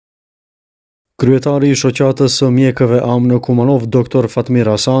Kryetari I shoqatës së mjekëve am në Kumanovë, Dr.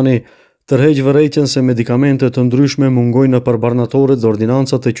 Hasani, tërheq vërejtjen se medikamente të ndryshme mungojnë nëpër Barnatore dhe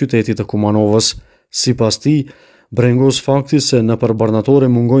ordinancat e qytetit të Kumanovës. Sipas tij, brengos fakti se nëpër Barnatore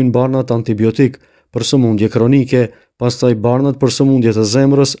mungojnë barnat antibiotik për sëmundje kronike, pastaj barnat për sëmundje të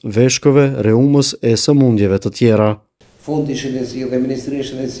zemrës, veshkëve, reumës e sëmundjeve të tjera. Fondi I Shëndetësisë dhe Ministria e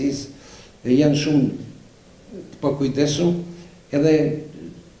Shëndetësisë janë shumë të pakujdesshëm, edhe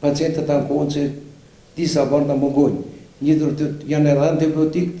pacientët ankohen se disa barna mungojnë. Një janë edhe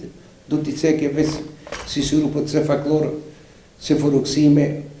antibiotik, do t'i ceke veç si sirupët cefaklor, cefuroksime,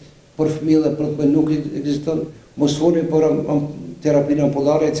 për fëmijë dhe për të nuk ekziston, mos folin për terapinë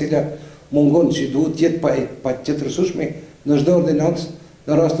ampullare e cila mungon që duhet të jetë pa qëndrueshme në çdo ordinancë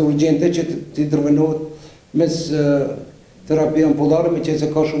në raste urgjente që të intervenohet mes terapia ampullare, me që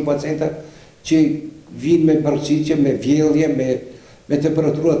se ka shumë pacienta që vinë me përqitje, me vjellje, me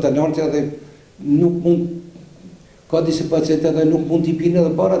temperatura të larta dhe nuk mund, ka disa pacienta dhe nuk mund t'i pinë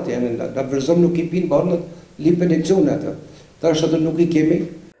edhe barnat, na vërzon nuk I pinë barnat, lipen e kësune atë. Tash atë nuk I kemi.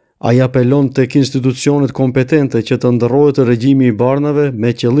 Ai apelon tek institucionet kompetente që të ndërrohet regjimi I barnave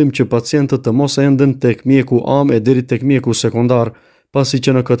me qëllim që pacientët të mos enden tek mjeku am e deri tek mjeku sekondar, pasi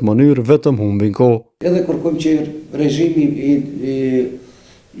që në këtë mënyrë vetëm humbin kohë. Edhe kërkojmë që regjimi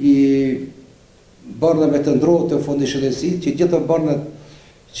I barnave të ndrohet të Fondi I Shëndetësisë, që gjitha barnat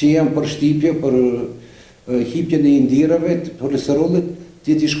që janë për shtypje, për hipjen e ndirave, të kolesterollit,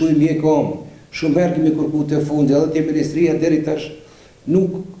 t'i shkojë mjeku am. Shumë herë kemi kërkuar te fondi edhe te ministria deri tash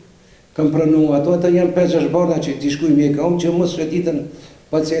nuk kanë pranuar ato. Ata janë 5-6 barna që t'i shkojë mjeku am, që mos shëtitën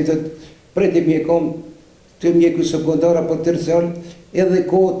pacientët prej te mjeku am te mjeku sekondar apo terciar, edhe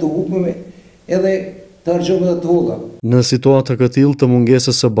kohë të hupme, edhe të harxojmë edhe të holla. Në situatë të tillë të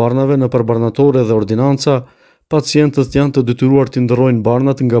mungesës së barnave nëpër Barnatore dhe ordinanca, pacientët janë të detyruar të ndërrojnë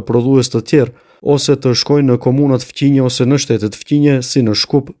barnat nga prodhues të tjerë ose të shkojnë në komunat fqinje ose në shtetet fqinje si në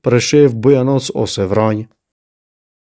Shkup, Preshev, Bujanoc ose Vranj.